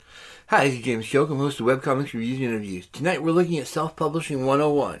Hi, this is James Choke. I'm host of Webcomics Reviews and Interviews. Tonight we're looking at Self-Publishing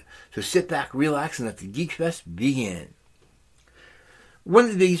 101. So sit back, relax, and let the Geek Fest begin. One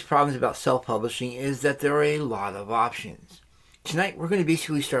of the biggest problems about self-publishing is that there are a lot of options. Tonight we're going to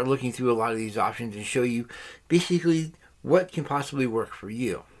basically start looking through a lot of these options and show you basically what can possibly work for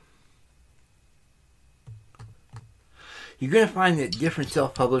you. You're going to find that different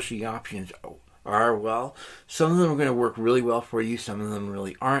self-publishing options are, well, some of them are going to work really well for you, some of them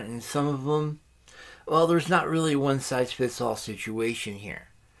really aren't, and some of them, well, there's not really a one-size-fits-all situation here.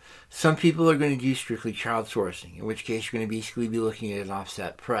 Some people are going to do strictly crowdsourcing, in which case you're going to basically be looking at an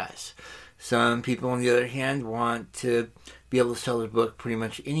offset press. Some people, on the other hand, want to be able to sell their book pretty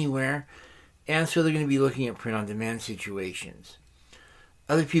much anywhere, and so they're going to be looking at print-on-demand situations.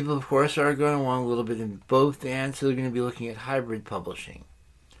 Other people, of course, are going to want a little bit of both, and so they're going to be looking at hybrid publishing.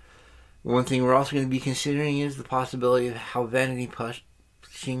 One thing we're also going to be considering is the possibility of how vanity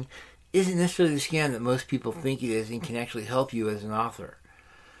publishing isn't necessarily the scam that most people think it is and can actually help you as an author.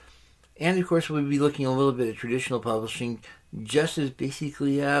 And of course, we'll be looking a little bit at traditional publishing just as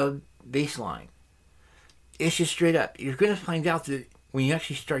basically a baseline. It's just straight up. You're going to find out that when you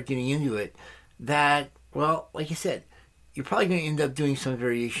actually start getting into it, that, well, like I said, you're probably going to end up doing some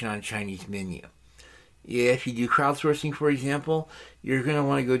variation on a Chinese menu. If you do crowdsourcing, for example, you're going to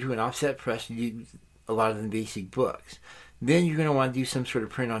want to go to an offset press to do a lot of the basic books. Then you're going to want to do some sort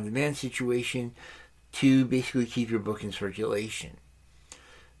of print-on-demand situation to basically keep your book in circulation.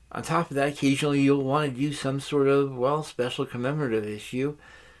 On top of that, occasionally you'll want to do some sort of, well, special commemorative issue.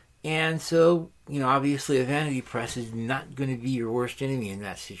 And so, obviously a vanity press is not going to be your worst enemy in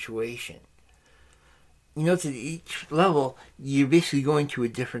that situation. Note that at each level, you're basically going to a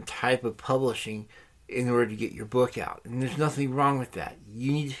different type of publishing in order to get your book out. And there's nothing wrong with that.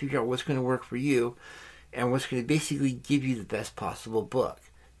 You need to figure out what's going to work for you and what's going to basically give you the best possible book.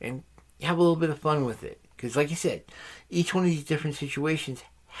 And have a little bit of fun with it. Because like I said, each one of these different situations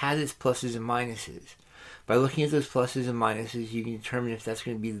has its pluses and minuses. By looking at those pluses and minuses, you can determine if that's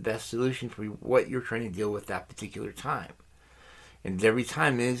going to be the best solution for what you're trying to deal with that particular time. And every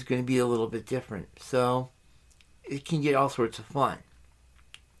time is going to be a little bit different. So it can get all sorts of fun.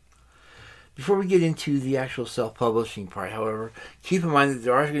 Before we get into the actual self-publishing part, however, keep in mind that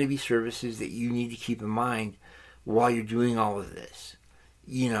there are going to be services that you need to keep in mind while you're doing all of this.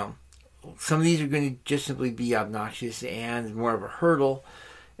 Some of these are going to just simply be obnoxious and more of a hurdle,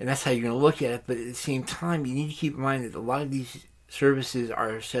 and that's how you're going to look at it. But at the same time, you need to keep in mind that a lot of these services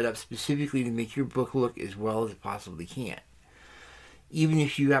are set up specifically to make your book look as well as it possibly can. Even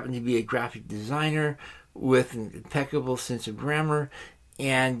if you happen to be a graphic designer with an impeccable sense of grammar,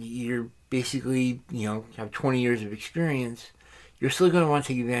 and you're basically, have 20 years of experience, you're still going to want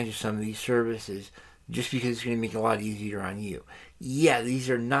to take advantage of some of these services just because it's going to make it a lot easier on you. Yeah, these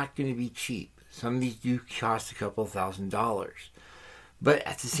are not going to be cheap. Some of these do cost a couple $1,000s. But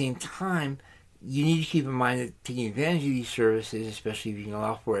at the same time, you need to keep in mind that taking advantage of these services, especially if you can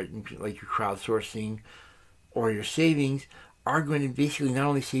allow for it, like your crowdsourcing or your savings, are going to basically not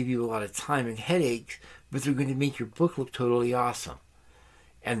only save you a lot of time and headaches, but they're going to make your book look totally awesome.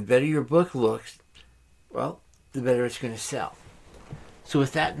 And the better your book looks, well, the better it's going to sell. So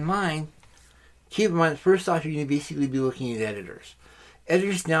with that in mind, keep in mind, first off, you're going to basically be looking at editors.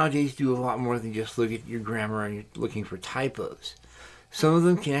 Editors nowadays do a lot more than just look at your grammar and you're looking for typos. Some of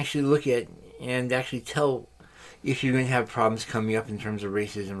them can actually look at and actually tell if you're going to have problems coming up in terms of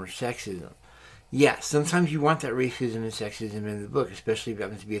racism or sexism. Yeah, sometimes you want that racism and sexism in the book, especially if it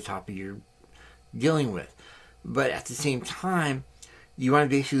happens to be a topic you're dealing with. But at the same time, you want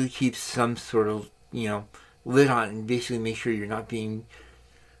to basically keep some sort of, lid on it and basically make sure you're not being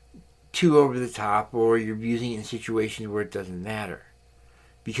too over the top or you're using it in situations where it doesn't matter.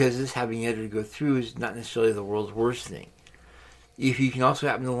 Because this having editor go through is not necessarily the world's worst thing. If you can also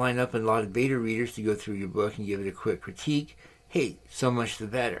happen to line up a lot of beta readers to go through your book and give it a quick critique, hey, so much the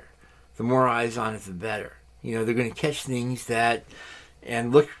better. The more eyes on it, the better. They're going to catch things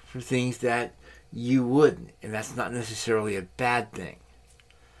and look for things that you wouldn't, and that's not necessarily a bad thing.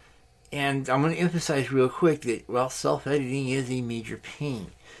 And I'm going to emphasize real quick that, well, self-editing is a major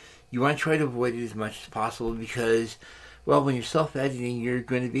pain. You want to try to avoid it as much as possible because, well, when you're self-editing, you're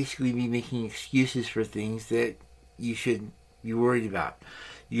going to basically be making excuses for things that you shouldn't be worried about.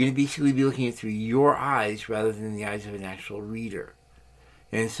 You're going to basically be looking at it through your eyes rather than the eyes of an actual reader.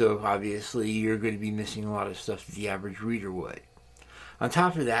 And so, obviously, you're going to be missing a lot of stuff that the average reader would. On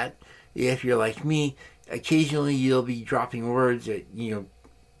top of that, if you're like me, occasionally you'll be dropping words that,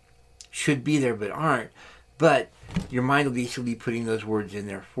 should be there but aren't, but your mind will basically be putting those words in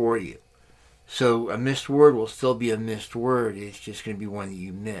there for you. So a missed word will still be a missed word. It's just going to be one that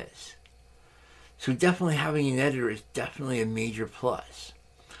you miss. So definitely having an editor is definitely a major plus.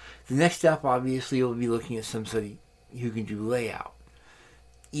 The next step, obviously, will be looking at somebody who can do layout.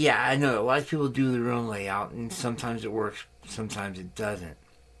 Yeah, I know a lot of people do their own layout, and sometimes it works, sometimes it doesn't.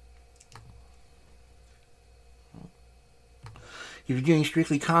 If you're doing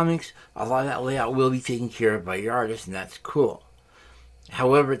strictly comics, a lot of that layout will be taken care of by your artist, and that's cool.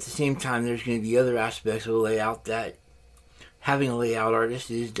 However, at the same time, there's going to be other aspects of a layout that having a layout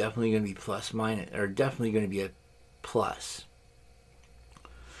artist is definitely going to be plus minus, or definitely going to be a plus.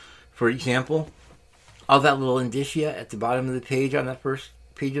 For example, all that little indicia at the bottom of the page on that first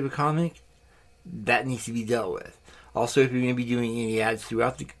page of a comic, that needs to be dealt with. Also, if you're going to be doing any ads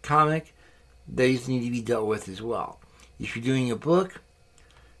throughout the comic, those need to be dealt with as well. If you're doing a book,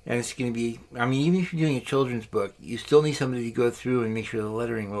 and it's going to be, even if you're doing a children's book, you still need somebody to go through and make sure the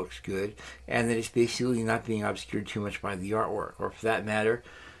lettering looks good, and that it's basically not being obscured too much by the artwork, or for that matter,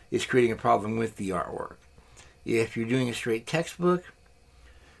 it's creating a problem with the artwork. If you're doing a straight textbook,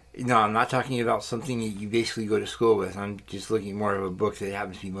 no, I'm not talking about something that you basically go to school with. I'm just looking more of a book that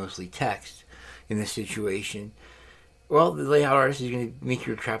happens to be mostly text in this situation. Well, the layout artist is going to make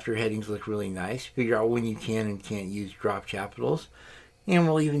your chapter headings look really nice, figure out when you can and can't use drop capitals, and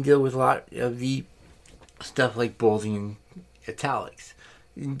we'll even deal with a lot of the stuff like bolding and italics.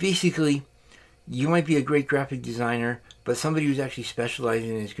 Basically, you might be a great graphic designer, but somebody who's actually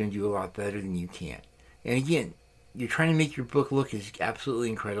specializing in it is going to do a lot better than you can. And again, you're trying to make your book look as absolutely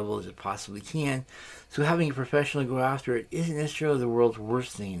incredible as it possibly can, so having a professional go after it isn't necessarily the world's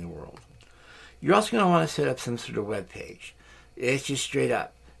worst thing in the world. You're also going to want to set up some sort of web page. It's just straight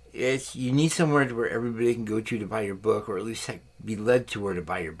up. You need somewhere to where everybody can go to buy your book, or at least be led to where to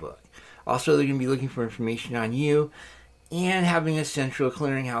buy your book. Also, they're going to be looking for information on you, and having a central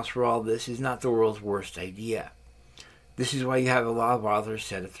clearinghouse for all this is not the world's worst idea. This is why you have a lot of authors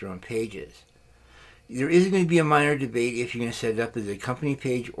set up their own pages. There is going to be a minor debate if you're going to set it up as a company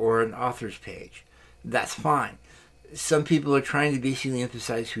page or an author's page. That's fine. Some people are trying to basically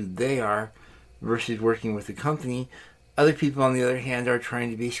emphasize who they are versus working with the company. Other people, on the other hand, are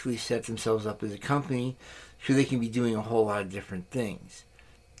trying to basically set themselves up as a company so they can be doing a whole lot of different things.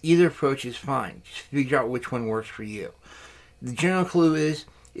 Either approach is fine. Just figure out which one works for you. The general clue is,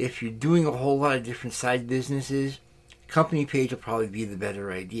 if you're doing a whole lot of different side businesses, company page will probably be the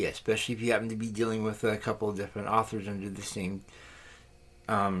better idea, especially if you happen to be dealing with a couple of different authors under the same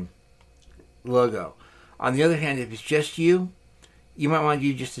logo. On the other hand, if it's just you, you might want to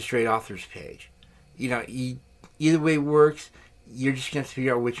do just a straight author's page. Either way works. You're just going to have to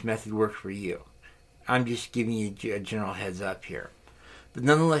figure out which method works for you. I'm just giving you a general heads up here. But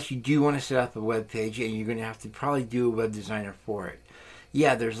nonetheless, you do want to set up a web page, and you're going to have to probably do a web designer for it.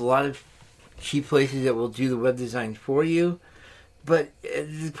 Yeah, there's a lot of cheap places that will do the web design for you, but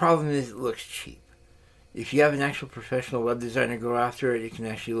the problem is it looks cheap. If you have an actual professional web designer go after it, it can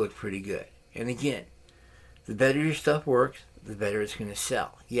actually look pretty good. And again, the better your stuff works, the better it's going to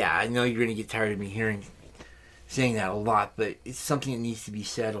sell. Yeah, I know you're going to get tired of me saying that a lot, but it's something that needs to be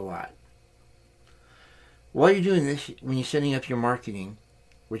said a lot. While you're doing this, when you're setting up your marketing,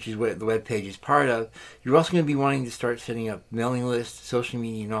 which is what the web page is part of, you're also going to be wanting to start setting up mailing lists, social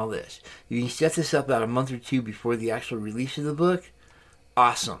media, and all this. If you can set this up about a month or two before the actual release of the book,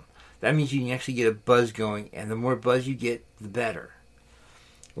 awesome. That means you can actually get a buzz going, and the more buzz you get, the better.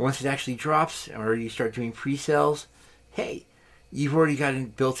 Once it actually drops, or you start doing pre-sales, hey, you've already got a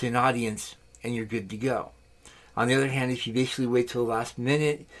built-in audience, and you're good to go. On the other hand, if you basically wait till the last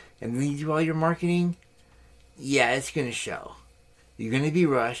minute, and then you do all your marketing, yeah, it's going to show. You're going to be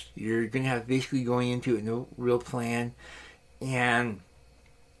rushed. You're going to have basically going into it no real plan, and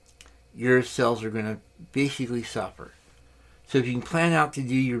your sales are going to basically suffer. So if you can plan out to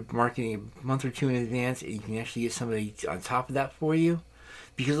do your marketing a month or two in advance, and you can actually get somebody on top of that for you,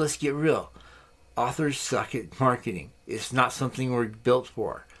 because let's get real, authors suck at marketing. It's not something we're built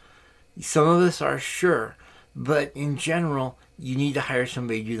for. Some of us are, sure, but in general, you need to hire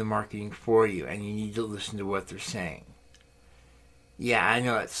somebody to do the marketing for you, and you need to listen to what they're saying. Yeah, I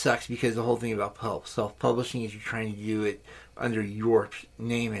know it sucks, because the whole thing about self-publishing is you're trying to do it under your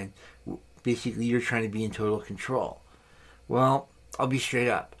name, and basically you're trying to be in total control. Well, I'll be straight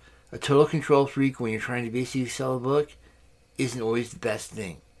up. A total control freak, when you're trying to basically sell a book, isn't always the best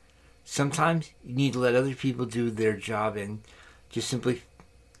thing. Sometimes you need to let other people do their job and just simply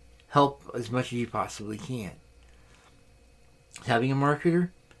help as much as you possibly can. Having a marketer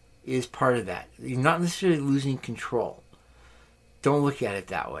is part of that. You're not necessarily losing control. Don't look at it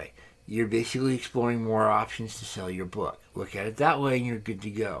that way. You're basically exploring more options to sell your book. Look at it that way and you're good to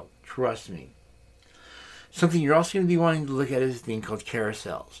go. Trust me. Something you're also going to be wanting to look at is a thing called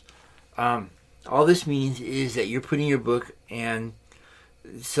carousels. All this means is that you're putting your book and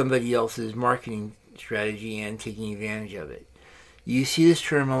somebody else's marketing strategy and taking advantage of it. You see this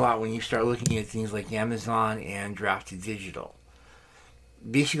term a lot when you start looking at things like Amazon and Drafted Digital.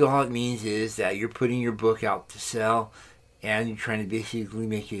 Basically, all it means is that you're putting your book out to sell and you're trying to basically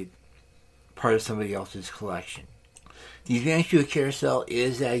make it part of somebody else's collection. The advantage to a carousel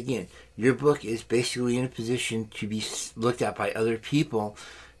is that, again, your book is basically in a position to be looked at by other people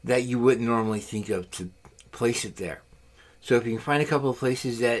that you wouldn't normally think of to place it there. So if you can find a couple of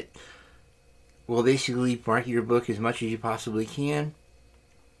places that will basically market your book as much as you possibly can,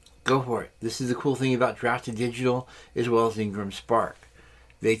 go for it. This is the cool thing about Drafted Digital as well as Ingram Spark.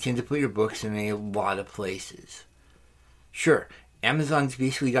 They tend to put your books in a lot of places. Sure, Amazon's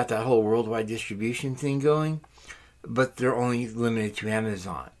basically got that whole worldwide distribution thing going, but they're only limited to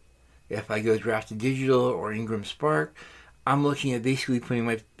Amazon. If I go Drafted Digital or Ingram Spark, I'm looking at basically putting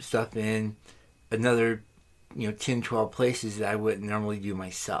my stuff in another 10, 12 places that I wouldn't normally do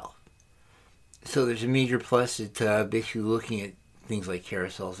myself. So there's a major plus to basically looking at things like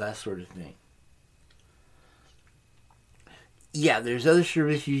carousels, that sort of thing. Yeah, there's other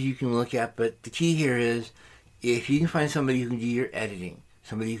services you can look at, but the key here is if you can find somebody who can do your editing,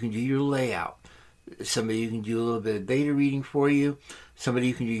 somebody who can do your layout, somebody who can do a little bit of beta reading for you, somebody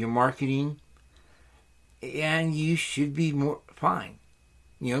who can do your marketing, and you should be more fine.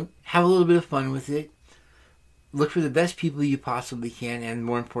 Have a little bit of fun with it. Look for the best people you possibly can, and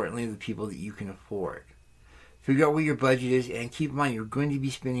more importantly, the people that you can afford. Figure out what your budget is, and keep in mind you're going to be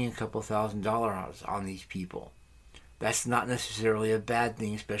spending a couple $1,000s on these people. That's not necessarily a bad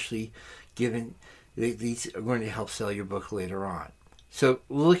thing, especially given that these are going to help sell your book later on. So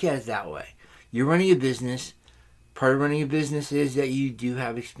look at it that way. You're running a business. Part of running a business is that you do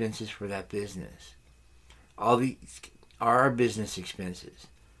have expenses for that business. All these are business expenses.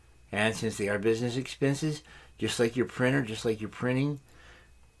 And since they are business expenses, just like your printer, just like your printing,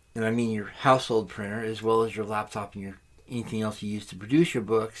 and I mean your household printer, as well as your laptop and anything else you use to produce your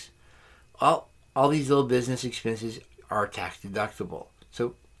books, all these little business expenses are tax deductible.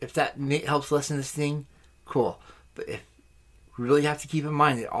 So if that helps lessen this thing, cool. But if you really have to keep in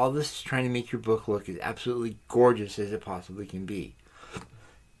mind that all this is trying to make your book look as absolutely gorgeous as it possibly can be.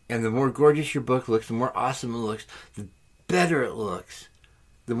 And the more gorgeous your book looks, the more awesome it looks, the better it looks,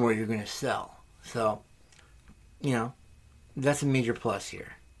 the more you're going to sell. So, that's a major plus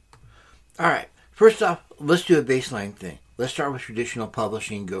here. All right, first off, let's do a baseline thing. Let's start with traditional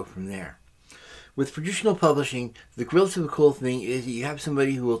publishing and go from there. With traditional publishing, the relatively cool thing is that you have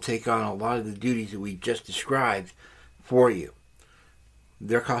somebody who will take on a lot of the duties that we just described for you.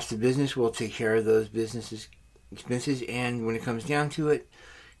 Their cost of business will take care of those business expenses, and when it comes down to it,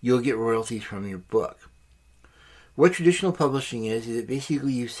 you'll get royalties from your book. What traditional publishing is that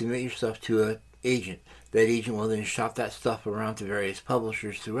basically you submit your stuff to an agent. That agent will then shop that stuff around to various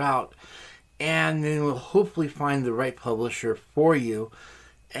publishers throughout, and then will hopefully find the right publisher for you,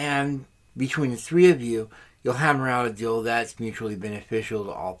 and between the three of you, you'll hammer out a deal that's mutually beneficial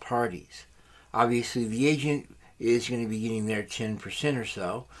to all parties. Obviously, the agent is going to be getting their 10% or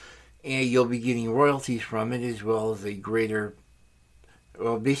so, and you'll be getting royalties from it as well as a greater...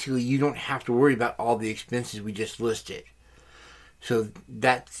 Well, basically, you don't have to worry about all the expenses we just listed. So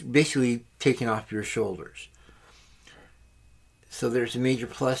that's basically taken off your shoulders. So there's a major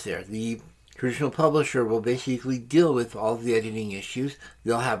plus there. The traditional publisher will basically deal with all of the editing issues.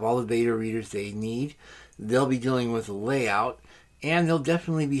 They'll have all the beta readers they need. They'll be dealing with the layout, and they'll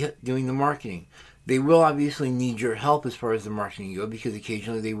definitely be doing the marketing. They will obviously need your help as far as the marketing goes, because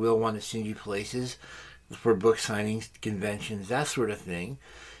occasionally they will want to send you places for book signings, conventions, that sort of thing.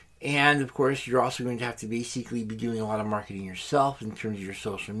 And of course, you're also going to have to basically be doing a lot of marketing yourself in terms of your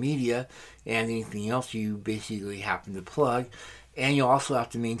social media and anything else you basically happen to plug. And you'll also have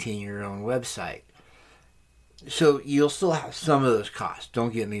to maintain your own website. So you'll still have some of those costs,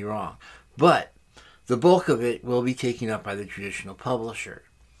 don't get me wrong. But the bulk of it will be taken up by the traditional publisher.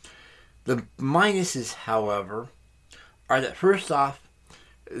 The minuses, however, are that first off,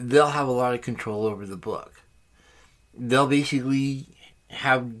 they'll have a lot of control over the book. They'll basically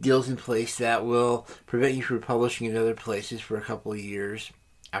have deals in place that will prevent you from publishing in other places for a couple of years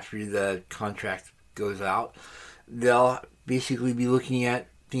after the contract goes out. They'll basically be looking at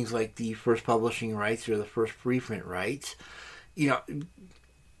things like the first publishing rights or the first preprint rights. These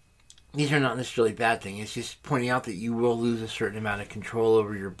are not necessarily bad things. It's just pointing out that you will lose a certain amount of control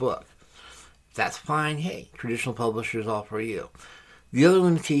over your book. That's fine. Hey, traditional publishers all for you. The other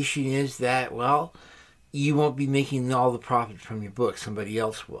limitation is that, you won't be making all the profit from your book. Somebody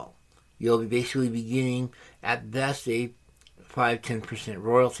else will. You'll be basically getting, at best, a 5-10%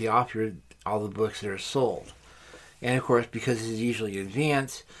 royalty off your all the books that are sold. And of course, because this is usually in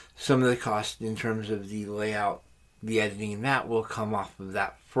advance, some of the costs in terms of the layout, the editing, and that will come off of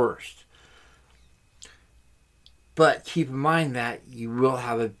that first. But keep in mind that you will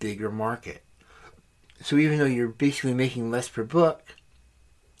have a bigger market. So even though you're basically making less per book,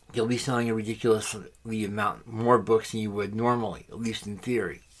 you'll be selling a ridiculously amount more books than you would normally, at least in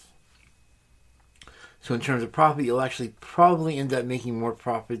theory. So in terms of profit, you'll actually probably end up making more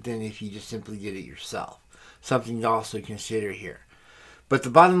profit than if you just simply did it yourself. Something to also consider here. But the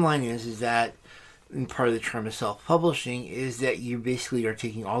bottom line is that, and part of the charm of self-publishing, is that you basically are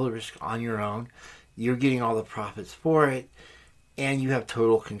taking all the risk on your own. You're getting all the profits for it, and you have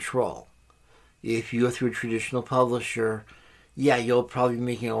total control. If you go through a traditional publisher, yeah, you'll probably be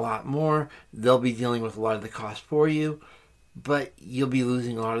making a lot more. They'll be dealing with a lot of the cost for you, but you'll be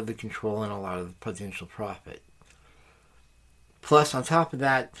losing a lot of the control and a lot of the potential profit. Plus, on top of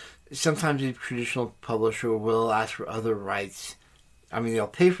that, sometimes a traditional publisher will ask for other rights. I mean, they'll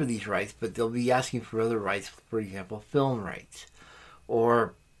pay for these rights, but they'll be asking for other rights, for example, film rights.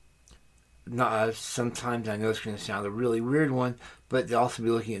 Or sometimes, I know it's going to sound a really weird one, but they'll also be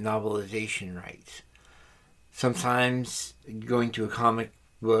looking at novelization rights. Sometimes, going to a comic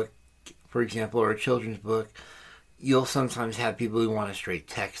book, for example, or a children's book, you'll sometimes have people who want a straight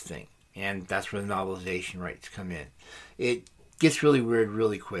text thing, and that's where the novelization rights come in. It gets really weird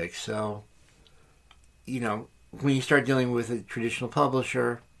really quick, so, when you start dealing with a traditional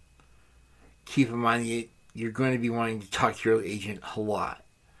publisher, keep in mind that you're going to be wanting to talk to your agent a lot.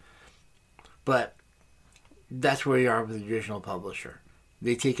 But that's where you are with a traditional publisher.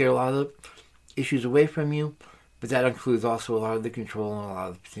 They take care of a lot of the issues away from you, but that includes also a lot of the control and a lot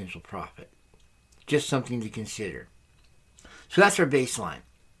of the potential profit. Just something to consider. So that's our baseline.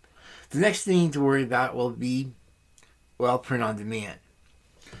 The next thing to worry about will be, print on demand.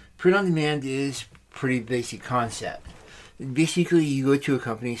 Print on demand is a pretty basic concept. Basically, you go to a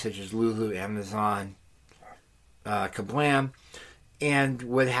company such as Lulu, Amazon, Kablam, and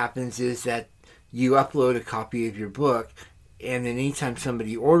what happens is that you upload a copy of your book, and then anytime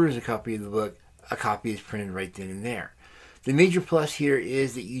somebody orders a copy of the book, a copy is printed right then and there. The major plus here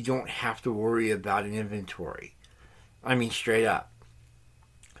is that you don't have to worry about an inventory. I mean, straight up.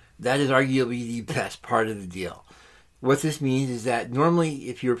 That is arguably the best part of the deal. What this means is that normally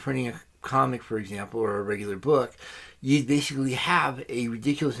if you're printing a comic, for example, or a regular book, you'd basically have a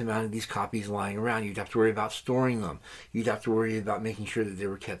ridiculous amount of these copies lying around. You'd have to worry about storing them. You'd have to worry about making sure that they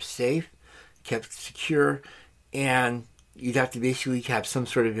were kept safe, kept secure, and you'd have to basically have some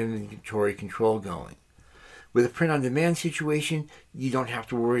sort of inventory control going. With a print-on-demand situation, you don't have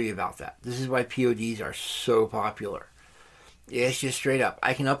to worry about that. This is why PODs are so popular. It's just straight up.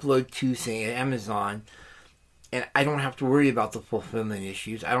 I can upload to, say, Amazon, and I don't have to worry about the fulfillment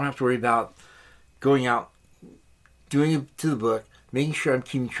issues. I don't have to worry about going out, doing it to the book, making sure I'm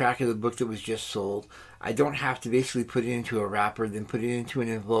keeping track of the book that was just sold. I don't have to basically put it into a wrapper, then put it into an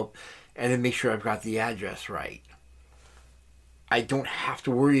envelope, and then make sure I've got the address right. I don't have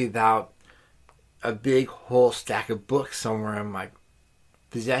to worry about a big whole stack of books somewhere in my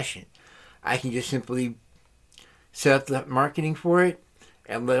possession. I can just simply set up the marketing for it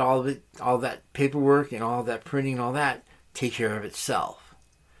and let all that paperwork and all that printing and all that take care of itself.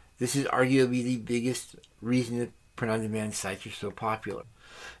 This is arguably the biggest reason that print-on-demand sites are so popular.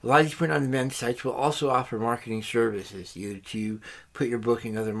 A lot of these print-on-demand sites will also offer marketing services, either to put your book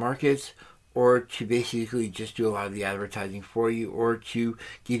in other markets or to basically just do a lot of the advertising for you, or to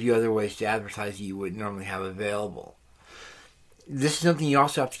give you other ways to advertise that you wouldn't normally have available. This is something you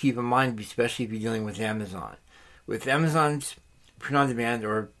also have to keep in mind, especially if you're dealing with Amazon. With Amazon's print-on-demand,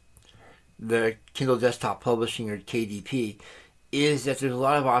 or the Kindle Desktop Publishing, or KDP, is that there's a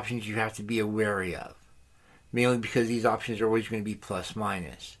lot of options you have to be wary of, mainly because these options are always going to be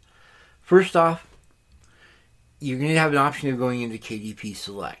plus-minus. First off, you're going to have an option of going into KDP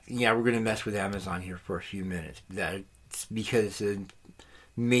Select. Yeah, we're going to mess with Amazon here for a few minutes. That's because it's a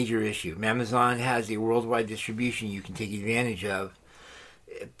major issue. Amazon has a worldwide distribution you can take advantage of,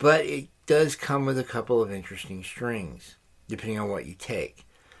 but it does come with a couple of interesting strings, depending on what you take.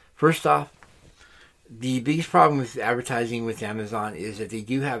 First off, the biggest problem with advertising with Amazon is that they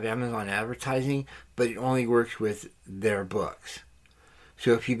do have Amazon advertising, but it only works with their books.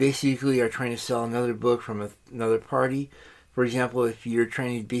 So if you basically are trying to sell another book from another party, for example, if you're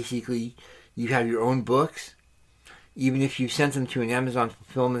trying to basically, you have your own books, even if you sent them to an Amazon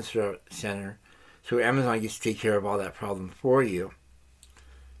fulfillment center, so Amazon gets to take care of all that problem for you.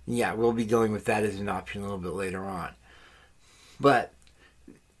 Yeah, we'll be dealing with that as an option a little bit later on. But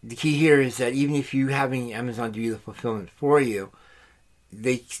the key here is that even if you're having Amazon do the fulfillment for you,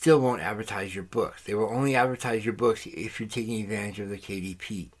 they still won't advertise your books. They will only advertise your books if you're taking advantage of the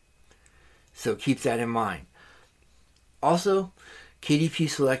KDP. So keep that in mind. Also, KDP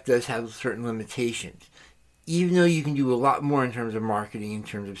Select does have certain limitations. Even though you can do a lot more in terms of marketing, in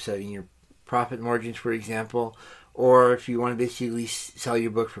terms of setting your profit margins, for example, or if you want to basically sell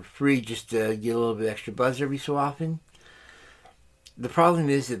your book for free just to get a little bit extra buzz every so often, the problem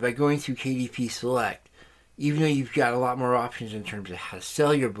is that by going through KDP Select, even though you've got a lot more options in terms of how to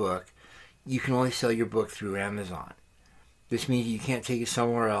sell your book, you can only sell your book through Amazon. This means you can't take it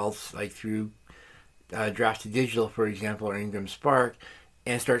somewhere else, like through Draft to Digital, for example, or Ingram Spark,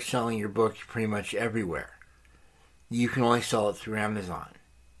 and start selling your book pretty much everywhere. You can only sell it through Amazon.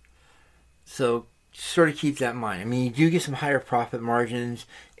 So sort of keep that in mind. I mean, you do get some higher profit margins,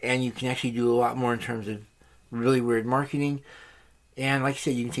 and you can actually do a lot more in terms of really weird marketing. And like I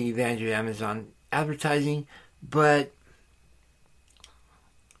said, you can take advantage of Amazon advertising, but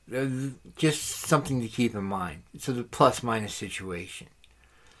just something to keep in mind. It's a plus-minus situation.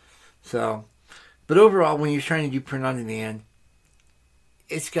 So, but overall, when you're trying to do print on demand,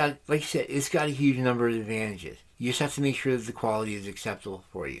 it's got, like I said, it's got a huge number of advantages. You just have to make sure that the quality is acceptable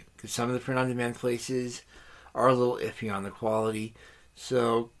for you, because some of the print on demand places are a little iffy on the quality.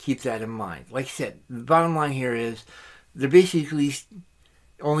 So keep that in mind. Like I said, the bottom line here is they're basically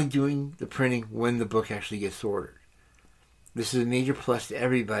only doing the printing when the book actually gets ordered. This is a major plus to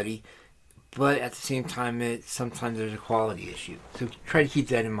everybody, but at the same time, sometimes there's a quality issue. So try to keep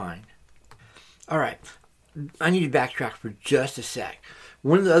that in mind. All right, I need to backtrack for just a sec.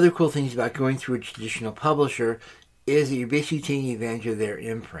 One of the other cool things about going through a traditional publisher is that you're basically taking advantage of their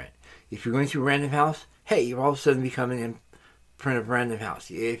imprint. If you're going through Random House, hey, you've all of a sudden become an imprint of Random House.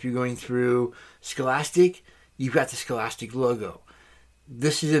 If you're going through Scholastic, you've got the Scholastic logo.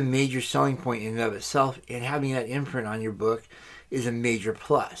 This is a major selling point in and of itself, and having that imprint on your book is a major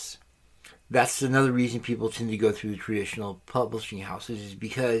plus. That's another reason people tend to go through the traditional publishing houses, is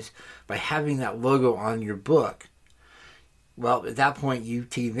because by having that logo on your book, well, at that point you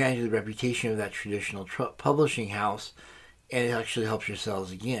take advantage of the reputation of that traditional publishing house, and it actually helps your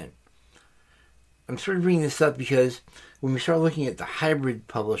sales again. I'm sort of bringing this up because when we start looking at the hybrid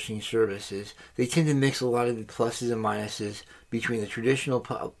publishing services, they tend to mix a lot of the pluses and minuses between the traditional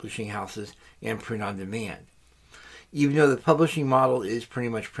publishing houses and print on demand. Even though the publishing model is pretty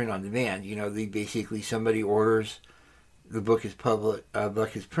much print on demand, they basically, somebody orders, the book is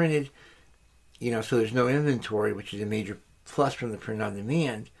book is printed, so there's no inventory, which is a major plus from the print on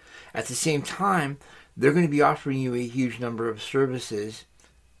demand. At the same time, they're going to be offering you a huge number of services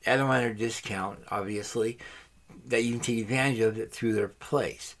at a minor discount, obviously, that you can take advantage of it through their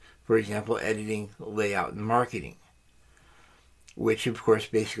place. For example, editing, layout, and marketing, which, of course,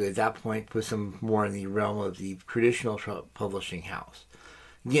 basically at that point puts them more in the realm of the traditional publishing house.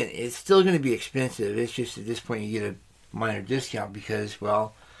 Again, it's still going to be expensive. It's just at this point you get a minor discount because,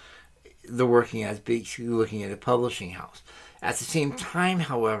 well, they're working as basically looking at a publishing house. At the same time,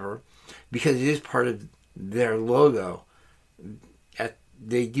 however, because it is part of their logo,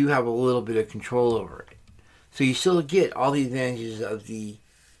 they do have a little bit of control over it. So you still get all the advantages of the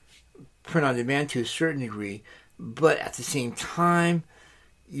print on demand to a certain degree, but at the same time,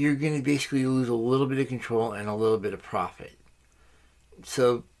 you're going to basically lose a little bit of control and a little bit of profit.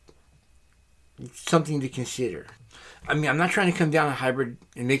 So it's something to consider. I mean, I'm not trying to come down a hybrid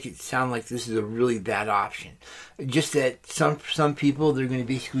and make it sound like this is a really bad option. Just that some people, they're going to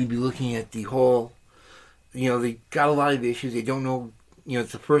basically be looking at the whole, they got a lot of issues. They don't know,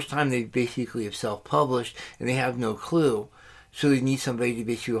 it's the first time they basically have self-published and they have no clue. So they need somebody to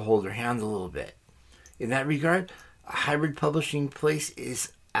basically hold their hand a little bit. In that regard, a hybrid publishing place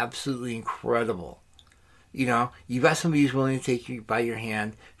is absolutely incredible. You've got somebody who's willing to take you by your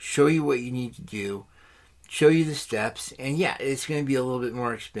hand, show you what you need to do, show you the steps, and yeah, it's going to be a little bit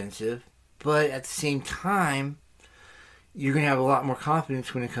more expensive, but at the same time, you're going to have a lot more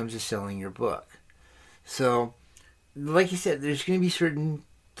confidence when it comes to selling your book. So, like you said, there's going to be certain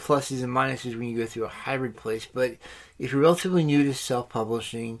pluses and minuses when you go through a hybrid place, but if you're relatively new to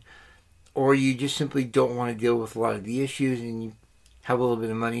self-publishing, or you just simply don't want to deal with a lot of the issues and you have a little bit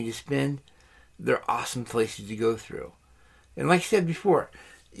of money to spend, they're awesome places to go through. And like I said before,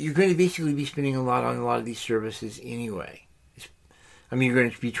 you're going to basically be spending a lot on a lot of these services anyway. I mean, you're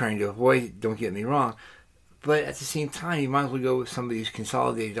going to be trying to avoid it, don't get me wrong, but at the same time, you might as well go with somebody who's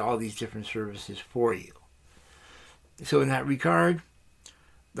consolidated all these different services for you. So in that regard,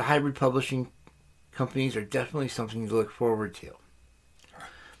 the hybrid publishing companies are definitely something to look forward to.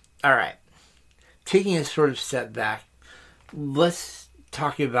 All right, taking a sort of step back, let's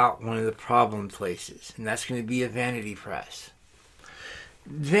talk about one of the problem places, and that's going to be a vanity press.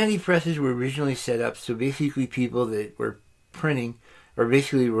 vanity presses were originally set up so basically people that were printing or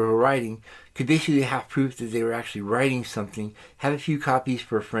basically were writing could basically have proof that they were actually writing something, have a few copies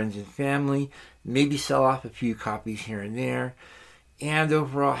for friends and family, maybe sell off a few copies here and there, and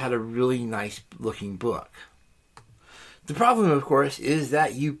overall had a really nice looking book. The problem, of course, is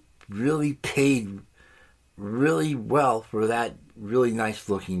that you really paid really well for that really nice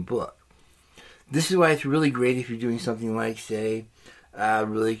looking book. This is why it's really great if you're doing something like, say,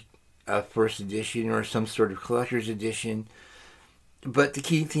 really a first edition or some sort of collector's edition. But the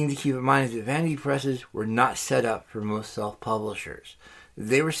key thing to keep in mind is that vanity presses were not set up for most self-publishers.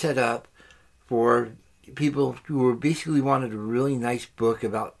 They were set up for people who were basically wanted a really nice book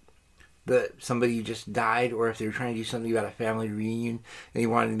about somebody who just died, or if they were trying to do something about a family reunion and they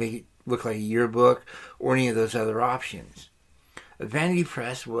wanted to make it look like a yearbook, or any of those other options. A vanity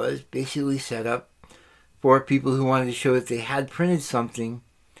press was basically set up for people who wanted to show that they had printed something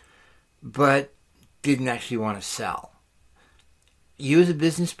but didn't actually want to sell. You as a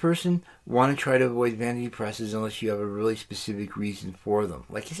business person want to try to avoid vanity presses unless you have a really specific reason for them.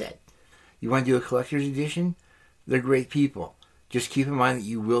 Like I said, you want to do a collector's edition? They're great people. Just keep in mind that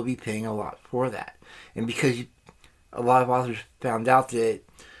you will be paying a lot for that. And because a lot of authors found out that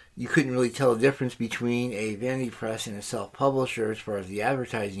you couldn't really tell the difference between a vanity press and a self-publisher as far as the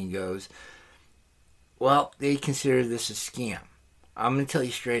advertising goes, well, they consider this a scam. I'm going to tell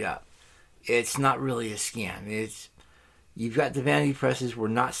you straight up. It's not really a scam. You've got the vanity presses were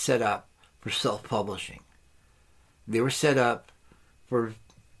not set up for self-publishing. They were set up for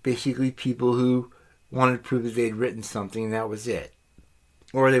basically people who wanted to prove that they'd written something and that was it.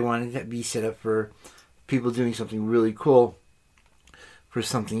 Or they wanted to be set up for people doing something really cool for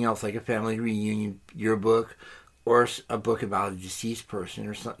something else, like a family reunion yearbook or a book about a deceased person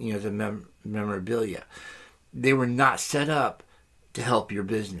or something, as a memorabilia. They were not set up to help your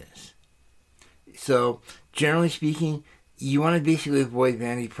business. So, generally speaking, you want to basically avoid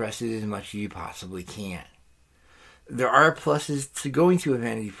vanity presses as much as you possibly can. There are pluses to going to a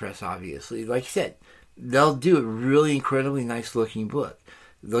vanity press, obviously. Like I said, they'll do a really incredibly nice looking book.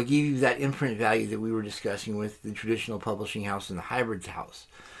 They'll give you that imprint value that we were discussing with the traditional publishing house and the hybrid house.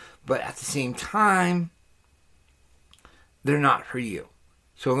 But at the same time, they're not for you.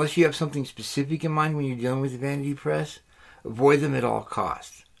 So unless you have something specific in mind when you're dealing with a vanity press, avoid them at all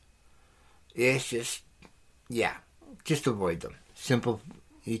costs. It's just avoid them. Simple.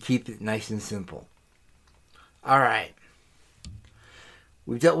 You keep it nice and simple. Alright.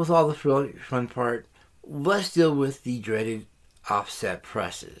 We've dealt with all the fun part. Let's deal with the dreaded offset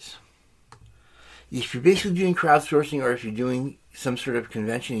presses. If you're basically doing crowdsourcing, or if you're doing some sort of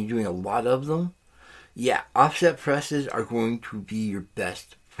convention and you're doing a lot of them, offset presses are going to be your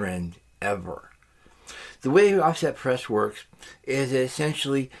best friend ever. The way offset press works is that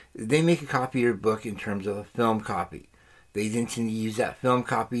essentially they make a copy of your book in terms of a film copy. They then tend to use that film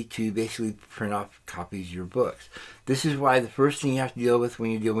copy to basically print off copies of your books. This is why the first thing you have to deal with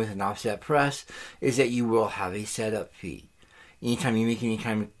when you're dealing with an offset press is that you will have a setup fee. Anytime you make any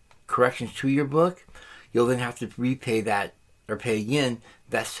kind of corrections to your book, you'll then have to repay that or pay again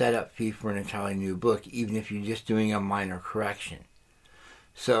that setup fee for an entirely new book, even if you're just doing a minor correction.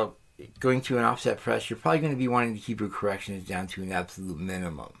 So going to an offset press, you're probably going to be wanting to keep your corrections down to an absolute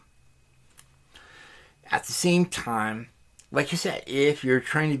minimum. At the same time, like I said, if you're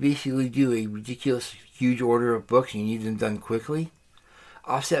trying to basically do a ridiculous huge order of books and you need them done quickly,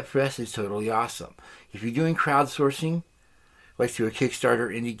 offset press is totally awesome. If you're doing crowdsourcing, like through a Kickstarter,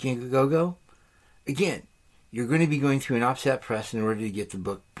 Indiegogo, again, you're going to be going through an offset press in order to get the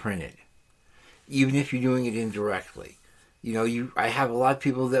book printed, even if you're doing it indirectly. I have a lot of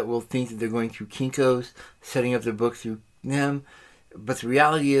people that will think that they're going through Kinko's, setting up their book through them, but the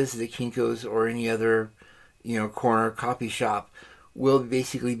reality is that Kinko's or any other, corner copy shop will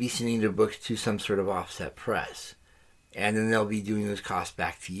basically be sending their books to some sort of offset press, and then they'll be doing those costs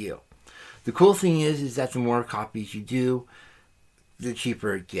back to you. The cool thing is that the more copies you do, the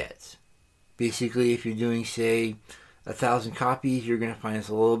cheaper it gets. Basically, if you're doing, say, 1,000 copies, you're going to find it's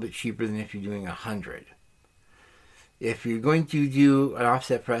a little bit cheaper than if you're doing 100. If you're going to do an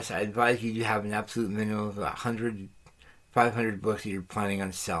offset press, I advise you to have an absolute minimum of 100, 500 books that you're planning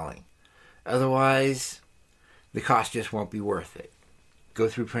on selling. Otherwise, the cost just won't be worth it. Go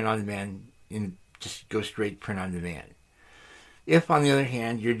through print on demand and just go straight print on demand. If, on the other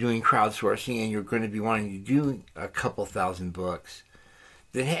hand, you're doing crowdsourcing and you're going to be wanting to do a couple thousand books,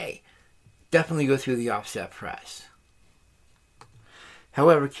 then hey, definitely go through the offset press.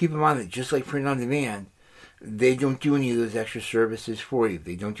 However, keep in mind that just like print on demand, they don't do any of those extra services for you.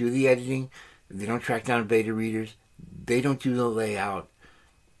 They don't do the editing. They don't track down beta readers. They don't do the layout.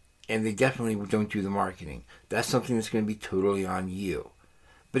 and they definitely don't do the marketing. That's something that's going to be totally on you.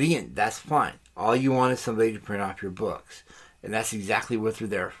 But again, that's fine. All you want is somebody to print off your books, and that's exactly what they're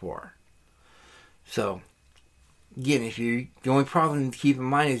there for. So, again, the only problem to keep in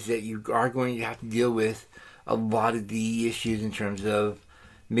mind is that you are going to have to deal with a lot of the issues in terms of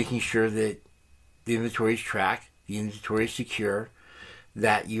making sure that the inventory is tracked, the inventory is secure,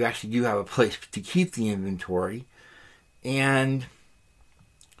 that you actually do have a place to keep the inventory, and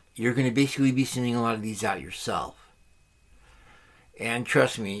you're going to basically be sending a lot of these out yourself. And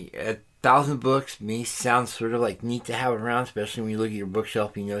trust me, 1,000 books may sound sort of like neat to have around, especially when you look at your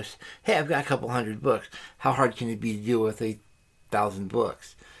bookshelf and you notice, hey, I've got a couple hundred books. How hard can it be to deal with 1,000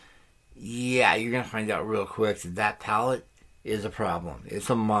 books? Yeah, you're going to find out real quick that palette is a problem. It's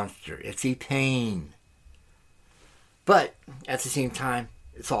a monster. It's a pain. But at the same time,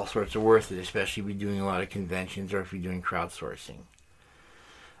 it's all sorts of worth it, especially if you're doing a lot of conventions or if you're doing crowdsourcing.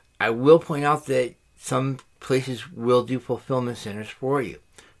 I will point out that some places will do fulfillment centers for you.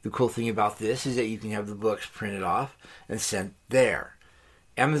 The cool thing about this is that you can have the books printed off and sent there.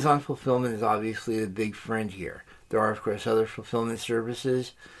 Amazon fulfillment is obviously the big friend here. There are, of course, other fulfillment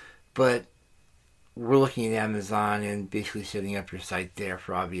services, but we're looking at Amazon and basically setting up your site there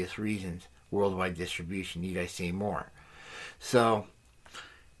for obvious reasons. Worldwide distribution, need I say more? So,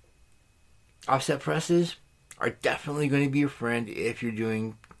 offset presses are definitely going to be your friend if you're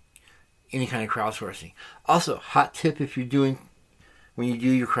doing any kind of crowdsourcing. Also, hot tip when you do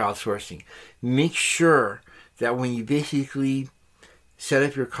your crowdsourcing, make sure that when you basically set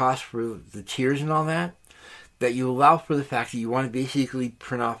up your costs for the tiers and all that you allow for the fact that you want to basically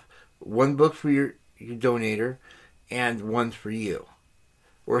print off one book for your donator and one for you,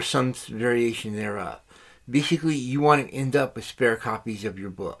 or some variation thereof. Basically, you want to end up with spare copies of your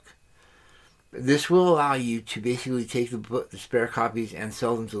book. This will allow you to basically take the spare copies and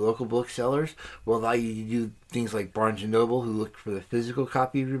sell them to local booksellers. Will allow you to do things like Barnes & Noble, who look for the physical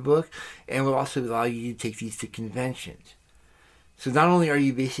copy of your book, and will also allow you to take these to conventions. So not only are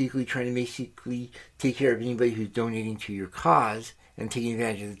you basically trying to take care of anybody who's donating to your cause and taking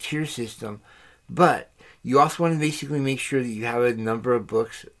advantage of the tier system, but you also want to basically make sure that you have a number of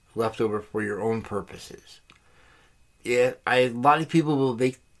books left over for your own purposes. A lot of people will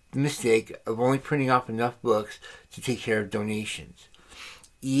make the mistake of only printing off enough books to take care of donations.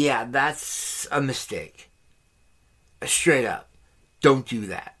 Yeah, that's a mistake. Straight up. Don't do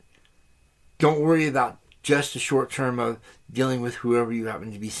that. Don't worry about just the short term of dealing with whoever you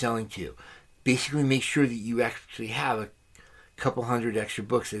happen to be selling to. Basically make sure that you actually have a couple hundred extra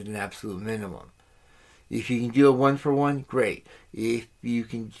books at an absolute minimum. If you can do a 1-for-1, great. If you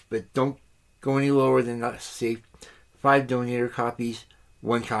can, but don't go any lower than, say, 5 donator copies,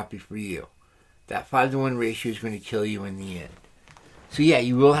 1 copy for you. That 5-to-1 ratio is going to kill you in the end. So yeah,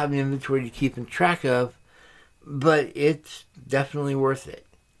 you will have an inventory to keep in track of, but it's definitely worth it.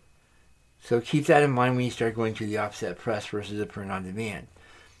 So keep that in mind when you start going to the offset press versus a print on demand.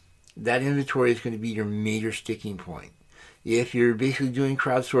 That inventory is going to be your major sticking point. If you're basically doing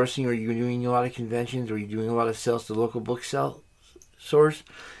crowdsourcing, or you're doing a lot of conventions, or you're doing a lot of sales to local book stores,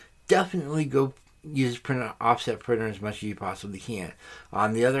 definitely go use offset printer as much as you possibly can.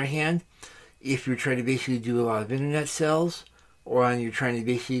 On the other hand, if you're trying to basically do a lot of internet sales, or you're trying to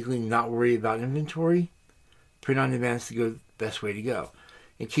basically not worry about inventory, print on demand is the best way to go.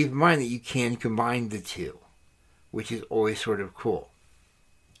 And keep in mind that you can combine the two, which is always sort of cool.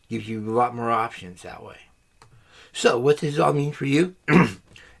 Gives you a lot more options that way. So, what does this all mean for you?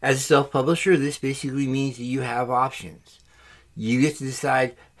 As a self-publisher, this basically means that you have options. You get to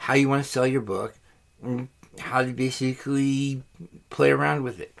decide how you want to sell your book and how to basically play around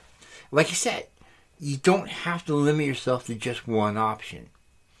with it. Like I said, you don't have to limit yourself to just one option.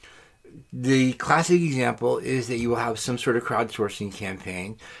 The classic example is that you will have some sort of crowdsourcing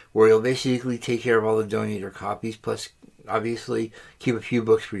campaign where you'll basically take care of all the donator copies, plus obviously keep a few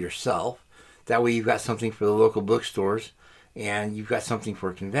books for yourself. That way you've got something for the local bookstores and you've got something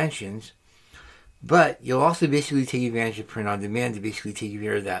for conventions. But you'll also basically take advantage of print on demand to basically take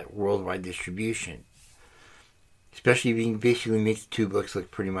care of that worldwide distribution. Especially if you can basically make the 2 books look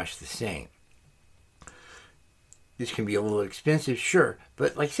pretty much the same. This can be a little expensive, sure,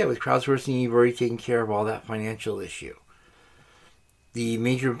 but like I said, with crowdsourcing, you've already taken care of all that financial issue. The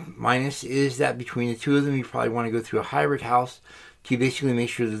major minus is that between the 2 of them, you probably want to go through a hybrid house to basically make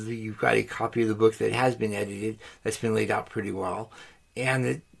sure that you've got a copy of the book that has been edited, that's been laid out pretty well, and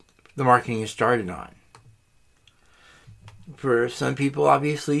that the marketing is started on. For some people,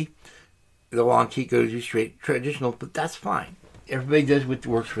 obviously, they'll want to go to straight traditional, but that's fine. Everybody does what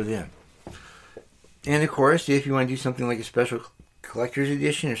works for them. And of course, if you want to do something like a special collector's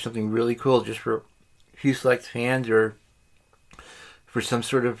edition or something really cool just for a few select fans or for some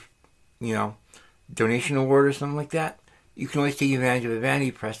sort of, donation award or something like that, you can always take advantage of a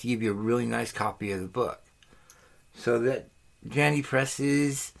vanity press to give you a really nice copy of the book. So that vanity press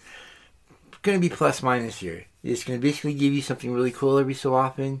is going to be plus minus here. It's going to basically give you something really cool every so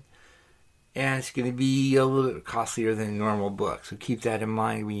often, and it's going to be a little bit costlier than a normal book. So keep that in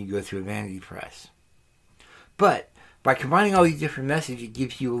mind when you go through a vanity press. But by combining all these different messages, it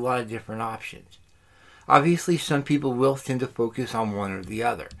gives you a lot of different options. Obviously, some people will tend to focus on one or the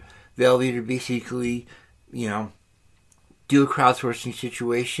other. They'll either basically, do a crowdsourcing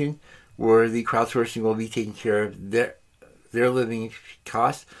situation where the crowdsourcing will be taking care of their living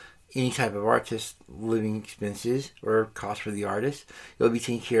costs, any type of artist living expenses or cost for the artist. It'll be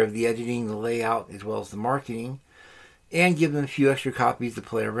taking care of the editing, the layout, as well as the marketing, and give them a few extra copies to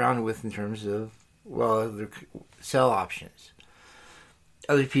play around with in terms of, their sell options.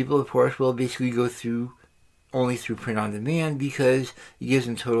 Other people, of course, will basically go only through print on demand because it gives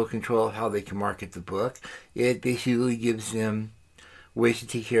them total control of how they can market the book. It basically gives them ways to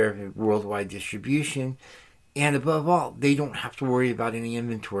take care of worldwide distribution. And above all, they don't have to worry about any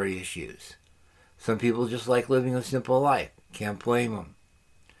inventory issues. Some people just like living a simple life. Can't blame them.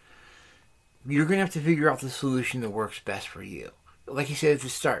 You're going to have to figure out the solution that works best for you. Like I said at the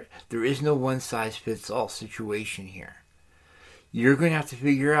start, there is no one-size-fits-all situation here. You're going to have to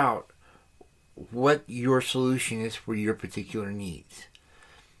figure out what your solution is for your particular needs.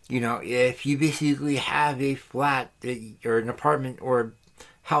 If you basically have a flat or an apartment or a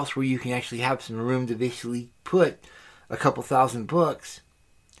house where you can actually have some room to basically put a couple thousand books,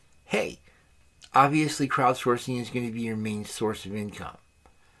 hey, obviously crowdsourcing is going to be your main source of income.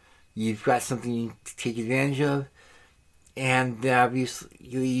 You've got something to take advantage of, and obviously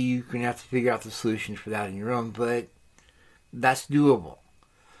you're going to have to figure out the solution for that on your own, but that's doable.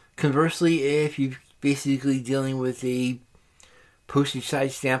 Conversely, if you're basically dealing with a postage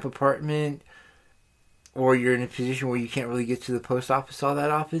size stamp apartment, or you're in a position where you can't really get to the post office all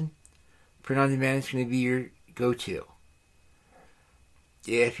that often, print on demand is going to be your go-to.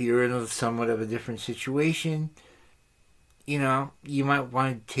 If you're in somewhat of a different situation, you might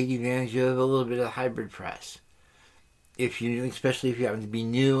want to take advantage of a little bit of hybrid press. Especially if you happen to be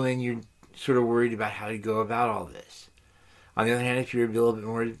new and you're sort of worried about how to go about all this. On the other hand, if you're a little bit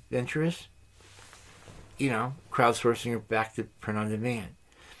more adventurous, crowdsourcing or back to print on demand.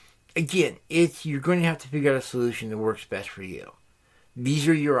 Again, you're going to have to figure out a solution that works best for you. These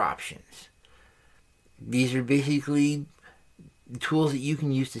are your options. These are basically the tools that you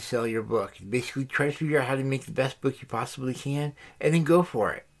can use to sell your book. Basically, try to figure out how to make the best book you possibly can, and then go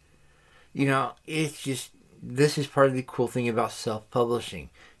for it. This is part of the cool thing about self-publishing.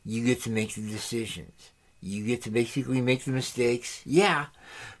 You get to make the decisions. You get to basically make the mistakes. Yeah,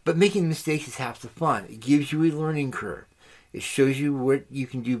 but making mistakes is half the fun. It gives you a learning curve. It shows you what you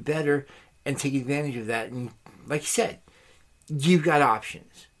can do better and take advantage of that. And like I said, you've got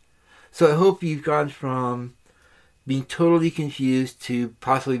options. So I hope you've gone from being totally confused to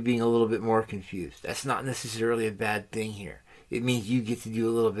possibly being a little bit more confused. That's not necessarily a bad thing here. It means you get to do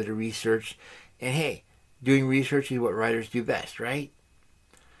a little bit of research. And hey, doing research is what writers do best, right?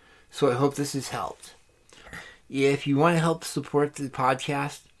 So I hope this has helped. If you want to help support the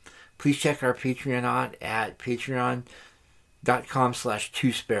podcast, please check our Patreon out at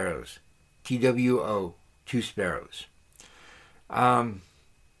patreon.com/twosparrows. TWO, Two Sparrows. I'm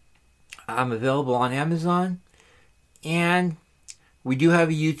available on Amazon, and we do have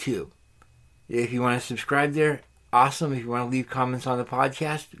a YouTube. If you want to subscribe there, awesome. If you want to leave comments on the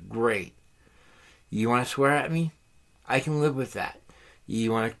podcast, great. You want to swear at me? I can live with that.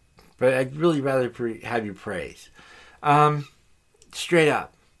 But I'd really rather have your praise. Straight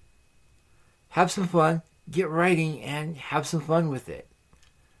up. Have some fun, get writing, and have some fun with it.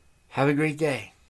 Have a great day.